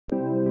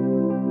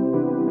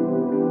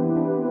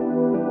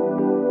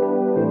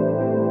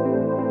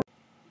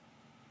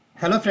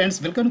Hello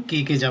friends, welcome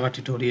to Java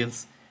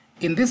Tutorials.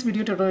 In this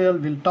video tutorial,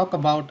 we'll talk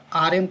about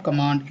RM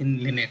command in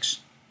Linux.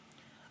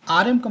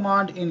 RM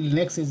command in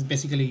Linux is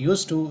basically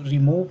used to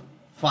remove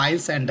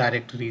files and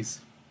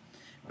directories.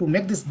 To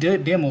make this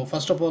demo,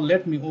 first of all,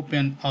 let me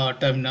open a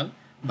terminal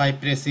by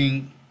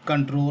pressing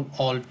Ctrl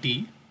Alt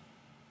T.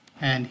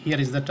 And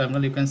here is the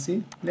terminal, you can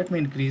see. Let me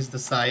increase the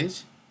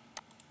size.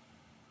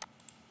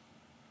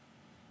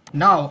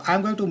 Now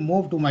I'm going to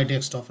move to my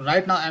desktop.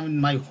 Right now I'm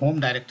in my home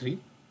directory.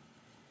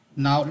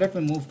 Now let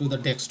me move to the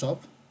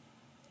desktop,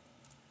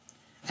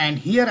 and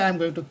here I am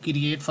going to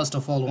create first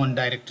of all one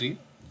directory.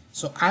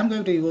 So I am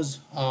going to use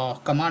a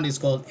command is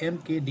called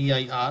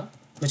mkdir,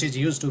 which is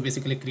used to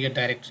basically create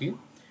directory.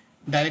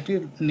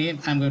 Directory name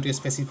I am going to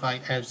specify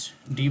as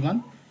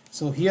d1.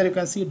 So here you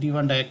can see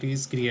d1 directory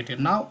is created.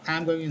 Now I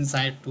am going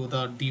inside to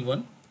the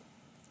d1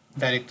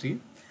 directory,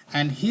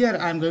 and here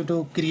I am going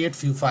to create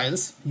few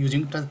files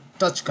using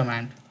touch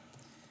command.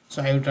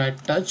 So I will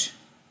write touch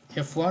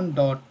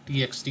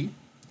f1.txt.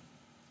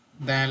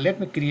 Then let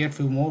me create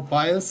few more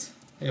files,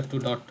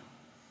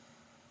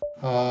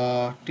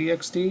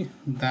 f2.txt,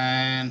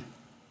 then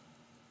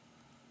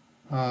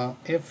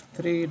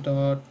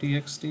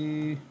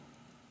f3.txt,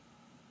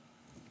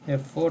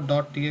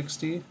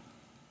 f4.txt,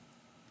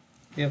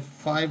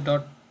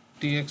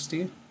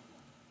 f5.txt,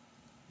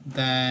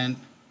 then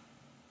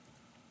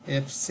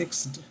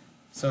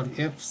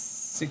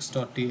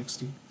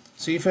f6.txt.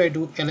 So if I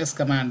do ls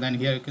command, then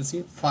here you can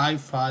see 6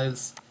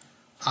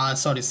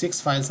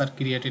 files are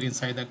created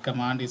inside the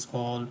command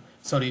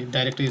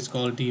directory is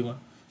called d1.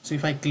 So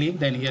if I click,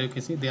 then here you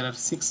can see there are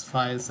 6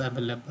 files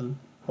available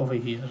over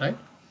here, right?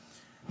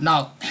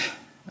 Now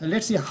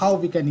let's see how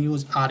we can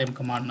use rm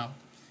command now.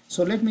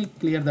 So let me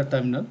clear the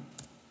terminal.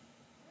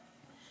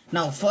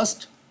 Now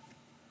first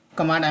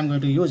command I'm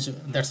going to use,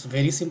 that's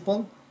very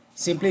simple.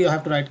 Simply you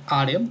have to write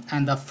rm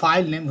and the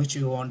file name which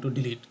you want to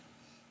delete,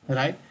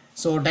 right?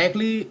 So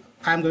directly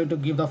I'm going to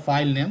give the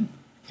file name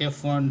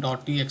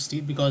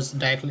f1.txt because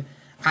directly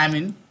I'm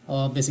in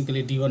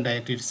basically d1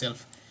 directory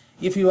itself.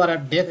 If you are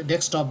at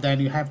desktop, then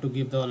you have to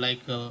give the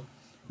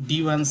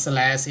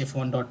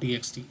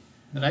d1/f1.txt,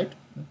 right?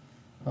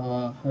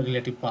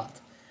 Relative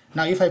path.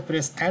 Now if I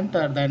press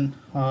enter, then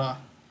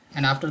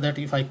and after that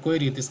if I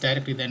query this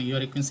directory, then here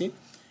you can see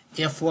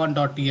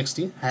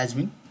f1.txt has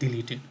been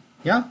deleted.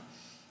 Yeah,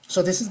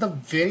 so this is the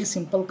very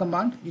simple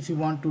command. If you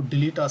want to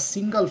delete a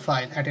single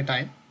file at a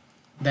time,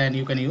 then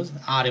you can use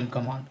rm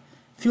command.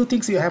 Few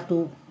things you have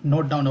to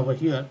note down over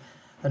here.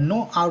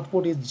 No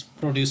output is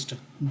produced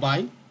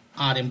by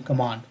rm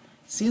command,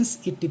 since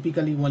it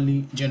typically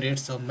only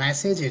generates a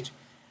message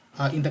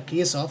in the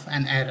case of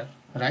an error,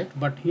 right?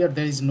 But here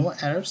there is no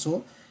error,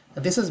 so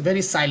this is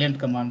very silent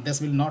command. This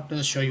will not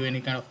show you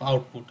any kind of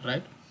output,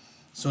 right?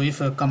 So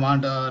if a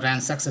command ran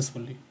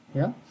successfully,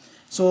 yeah.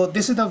 So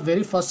this is the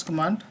very first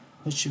command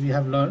which we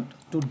have learned,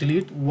 to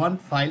delete one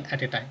file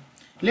at a time.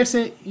 Let's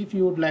say if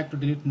you would like to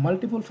delete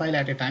multiple files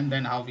at a time,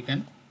 then how we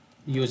can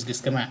use this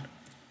command.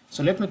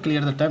 So let me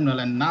clear the terminal,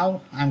 and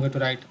now I'm going to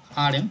write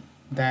rm,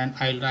 then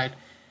I'll write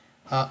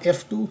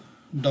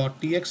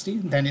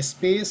f2.txt, then a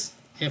space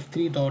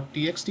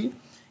f3.txt.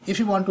 If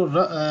you want to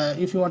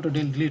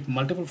delete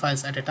multiple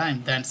files at a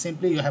time, then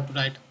simply you have to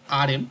write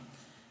rm,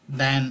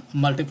 then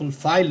multiple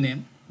file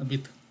name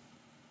with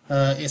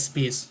a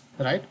space,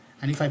 right?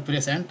 And if I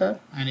press enter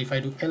and if I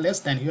do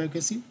ls, then here you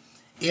can see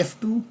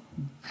f2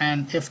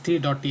 and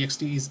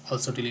f3.txt is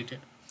also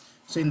deleted.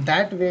 So in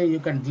that way you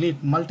can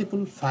delete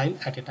multiple files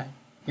at a time.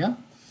 Yeah,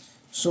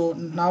 so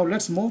now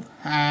let's move,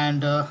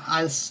 and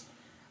I'll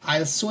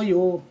show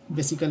you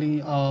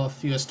basically a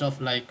few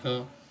stuff like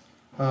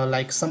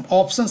some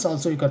options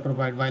also you can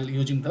provide while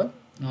using the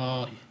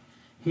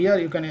here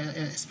you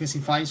can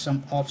specify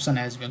some option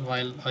as well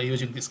while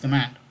using this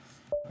command,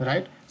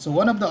 right? So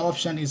one of the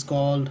option is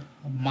called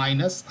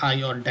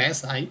 -i or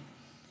 -i,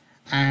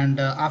 and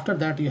after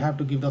that you have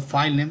to give the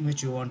file name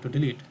which you want to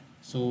delete.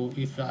 So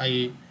if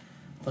I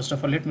first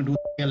of all, let me do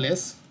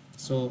ls.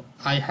 So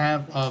I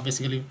have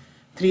basically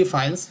 3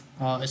 files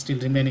still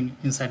remaining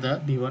inside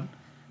the d1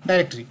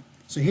 directory.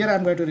 So here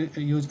I'm going to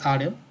use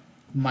rm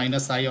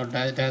 -i or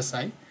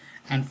 -i,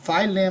 and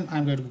file name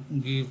I'm going to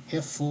give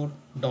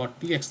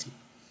f4.txt,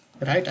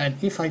 right? And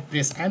if I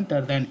press enter,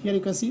 then here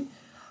you can see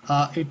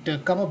it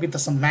come up with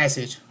some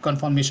message,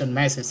 confirmation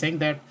message, saying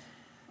that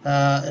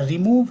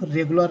remove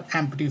regular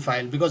empty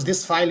file, because this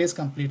file is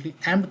completely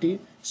empty.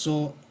 So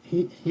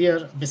here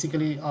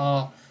basically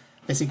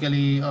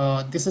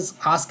this is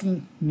asking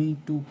me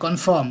to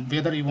confirm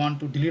whether you want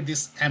to delete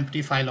this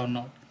empty file or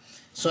not.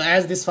 So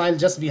as this file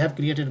just we have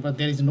created, but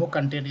there is no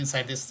content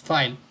inside this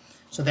file,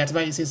 so that's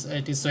why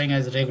it is showing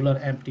as regular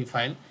empty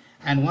file.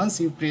 And once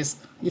you press,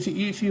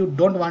 if you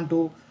don't want to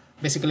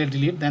basically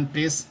delete, then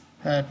press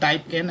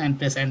type n and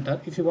press enter.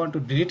 If you want to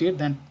delete it,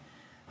 then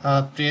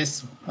press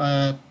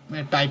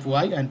type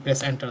y and press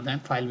enter, then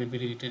file will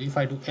be deleted. If I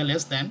do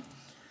ls, then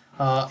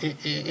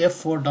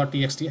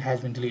f4.txt has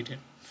been deleted.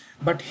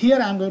 But here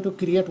I'm going to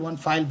create one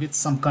file with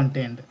some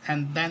content, and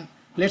then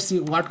let's see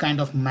what kind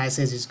of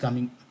message is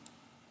coming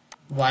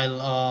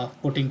while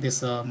putting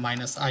this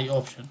minus I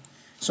option.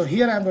 So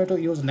here I'm going to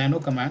use nano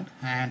command,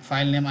 and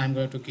file name I'm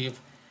going to give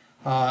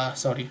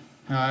let's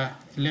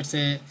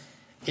say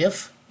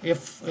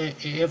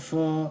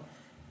f4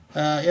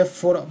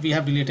 we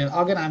have deleted.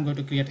 Again I'm going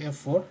to create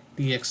f4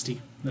 txt,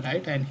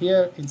 right? And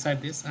here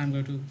inside this I'm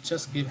going to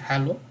just give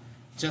hello,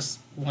 just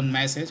one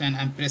message, and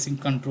I'm pressing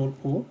Ctrl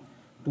O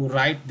to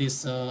write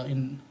this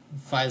in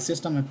file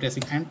system. I'm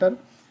pressing enter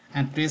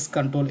and press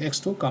Ctrl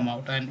X to come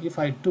out. And if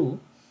I do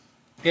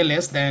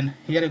ls, then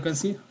here you can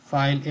see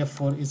file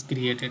f4 is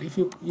created. If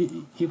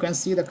you can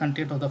see the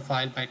content of the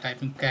file by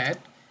typing cat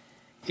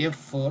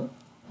f4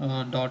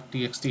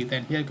 .txt,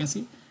 then here you can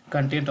see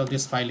content of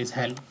this file is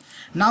hello.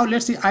 Now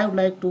let's see, I would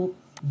like to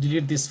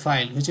delete this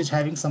file which is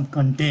having some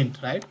content,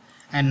 right?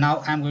 And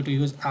now I'm going to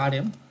use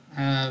rm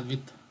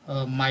with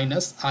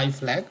minus I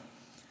flag,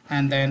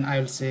 and then I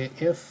will say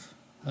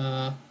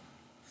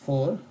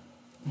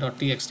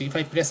f4.txt. If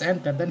I press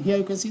enter, then here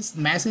you can see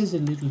message is a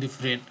little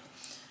different,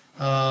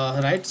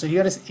 right? So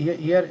here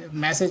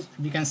message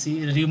we can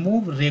see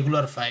remove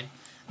regular file,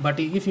 but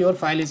if your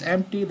file is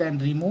empty, then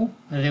remove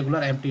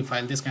regular empty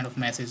file, this kind of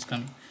message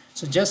coming.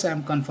 So just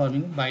I'm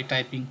confirming by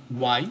typing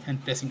y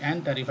and pressing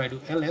enter. If I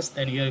do ls,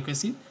 then here you can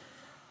see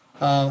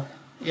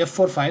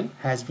f4 file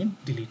has been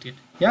deleted.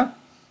 Yeah,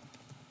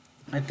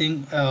 I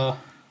think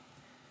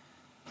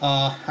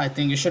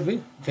you should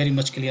be very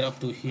much clear up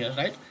to here,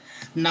 right?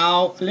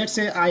 Now let's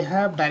say I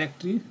have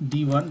directory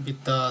d1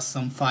 with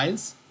some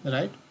files,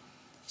 right?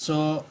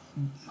 So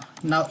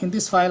now in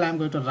this file I'm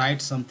going to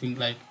write something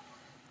like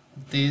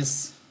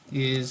this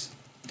is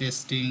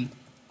testing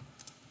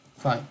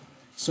file.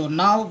 So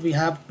now we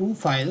have two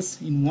files.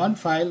 In one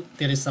file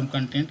there is some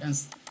content, and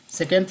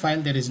second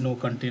file there is no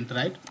content,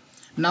 right?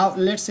 Now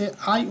let's say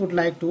I would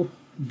like to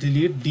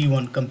delete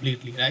d1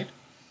 completely, right?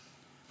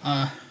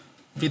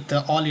 With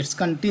all its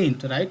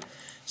content, right?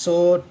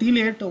 So till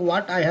it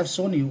what I have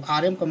shown you,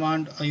 rm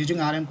command, using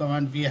rm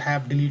command we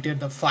have deleted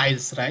the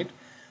files, right?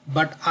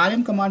 But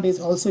rm command is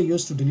also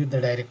used to delete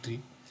the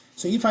directory.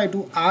 So if I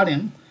do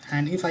rm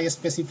and if I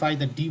specify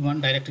the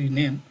d1 directory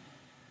name,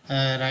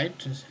 right?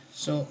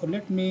 So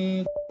let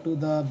me do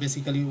the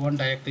basically one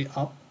directory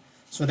up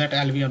so that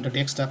I'll be on the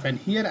desktop, and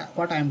here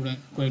what I'm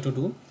going to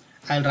do,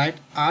 I'll write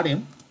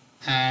rm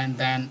and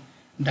then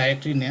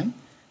directory name.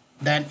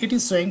 Then it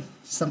is showing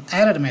some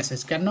error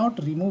message,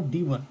 cannot remove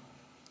d1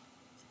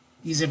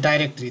 is a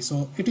directory.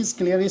 So it is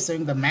clearly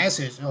saying the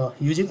message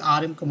using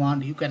rm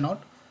command you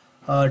cannot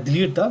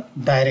delete the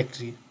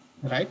directory,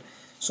 right?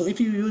 So if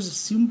you use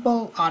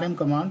simple rm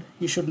command,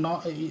 you should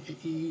not,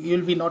 you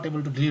will be not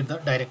able to delete the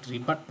directory.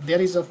 But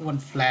there is one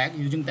flag,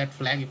 using that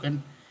flag you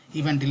can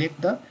even delete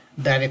the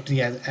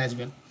directory as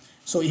well.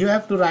 So you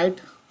have to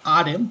write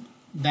rm,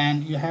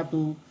 then you have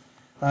to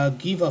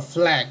give a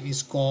flag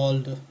is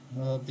called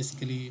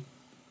basically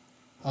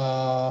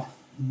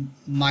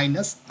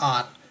minus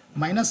r.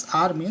 Minus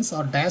r means,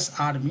 or dash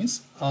r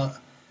means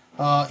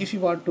if you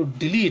want to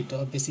delete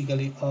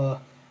basically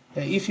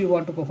if you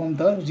want to perform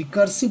the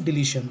recursive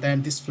deletion,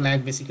 then this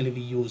flag basically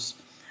we use.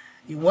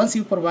 Once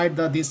you provide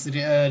this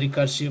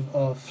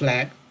recursive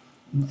flag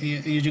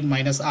using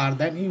minus r,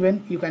 then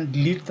even you can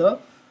delete the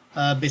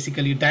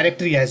basically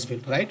directory as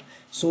well, right?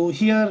 So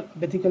here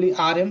basically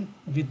rm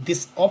with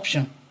this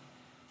option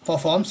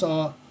performs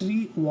a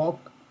tree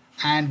walk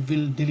and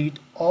will delete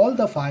all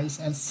the files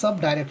and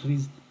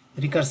subdirectories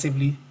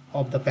recursively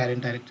of the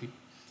parent directory.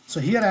 So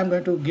here I am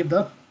going to give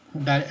the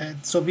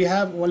so we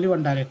have only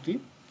one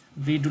directory,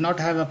 we do not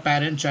have a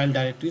parent child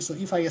directory. So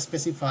if I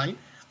specify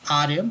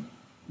rm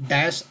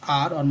dash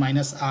r or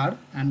minus r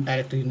and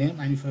directory name,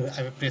 and if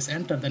I press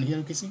enter, then here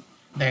you can see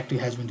directory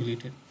has been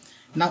deleted.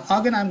 Now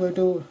again I'm going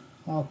to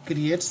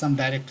create some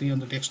directory on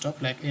the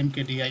desktop like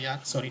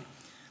mkdir. Sorry,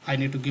 I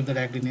need to give the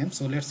directory name.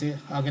 So let's say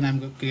again I'm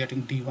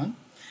creating d1,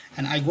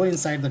 and I go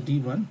inside the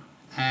d1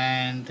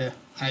 and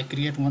I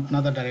create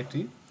another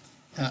directory.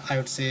 I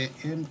would say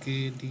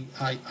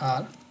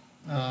mkdir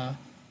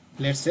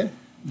let's say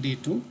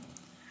d2,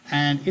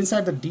 and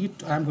inside the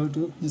d2 I'm going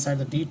to inside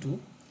the d2,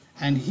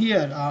 and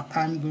here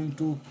I'm going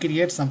to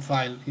create some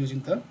file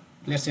using the,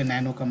 let's say,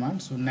 nano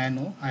command. So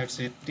nano, I would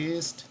say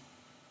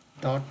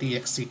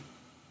test.txt,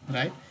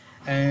 right?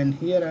 And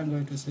here I'm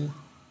going to say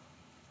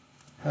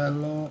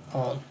hello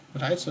all,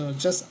 right? So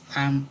just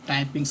I'm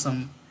typing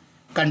some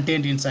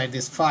content inside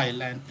this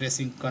file and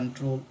pressing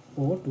Ctrl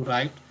O to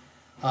write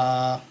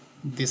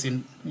this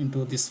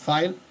into this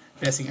file,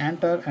 pressing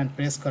enter and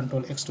press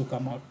Ctrl X to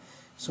come out.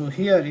 So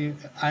here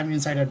I'm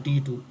inside a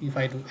d2. If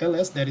I do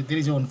ls, there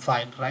is one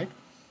file, right?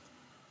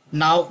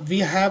 Now we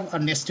have a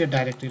nested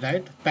directory,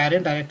 right?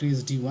 Parent directory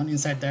is d1,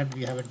 inside that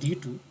we have a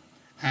d2,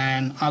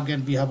 and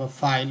again we have a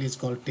file is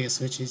called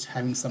test, which is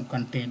having some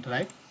content,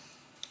 right?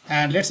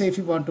 And let's say if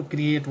you want to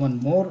create one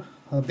more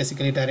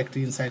basically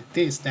directory inside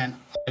this, then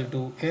I'll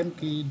do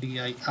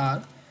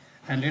mkdir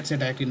and let's say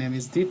directory name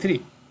is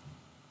d3.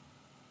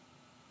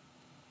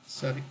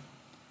 Sorry,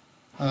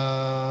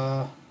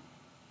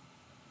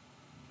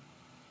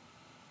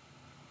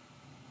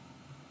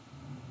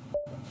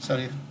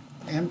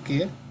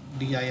 mk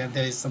dir,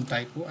 there is some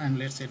typo, and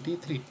let's say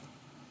d3.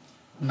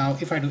 Now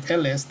if I do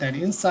ls, then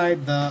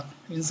inside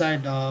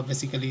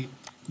basically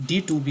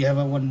d2 we have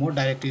one more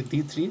directory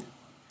d3,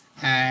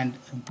 and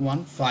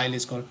one file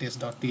is called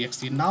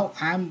test.txt. Now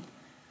I'm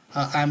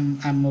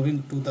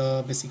moving to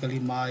the basically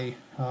my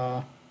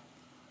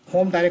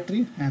home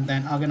directory, and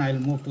then again I'll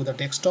move to the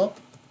desktop.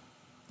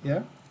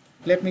 Yeah,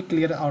 let me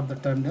clear out the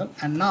terminal,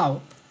 and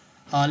now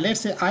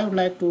let's say I would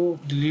like to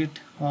delete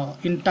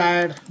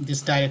entire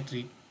this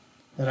directory,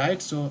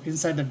 right? So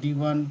inside the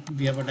d1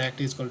 we have a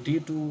directory is called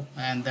d2,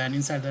 and then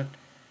inside that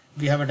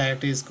we have a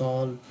directory is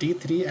called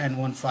d3 and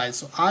one file.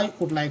 So I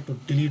would like to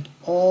delete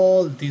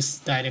all this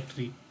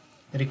directory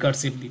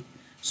recursively.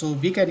 So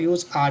we can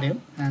use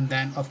rm, and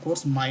then of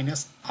course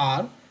minus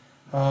r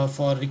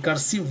for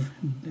recursive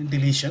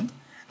deletion,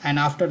 and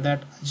after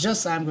that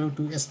just I'm going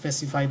to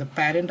specify the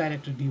parent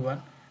directory d1,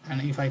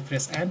 and if I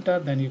press enter,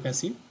 then you can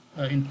see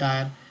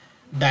entire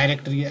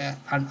directory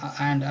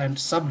and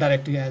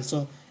subdirectory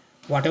also,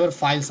 whatever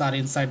files are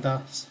inside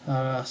the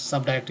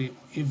subdirectory,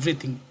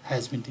 everything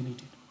has been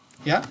deleted.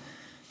 Yeah,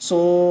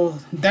 so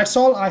that's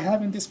all I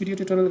have in this video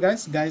tutorial,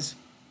 guys.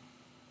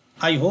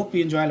 I hope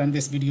you enjoy on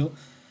this video.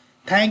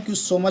 Thank you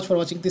so much for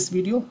watching this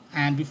video,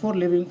 and before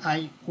leaving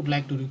I would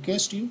like to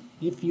request you,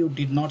 if you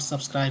did not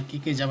subscribe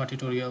JDBC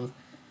Tutorial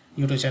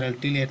YouTube channel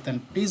till yet, then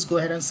please go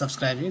ahead and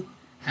subscribe it,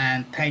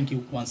 and thank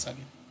you once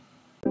again.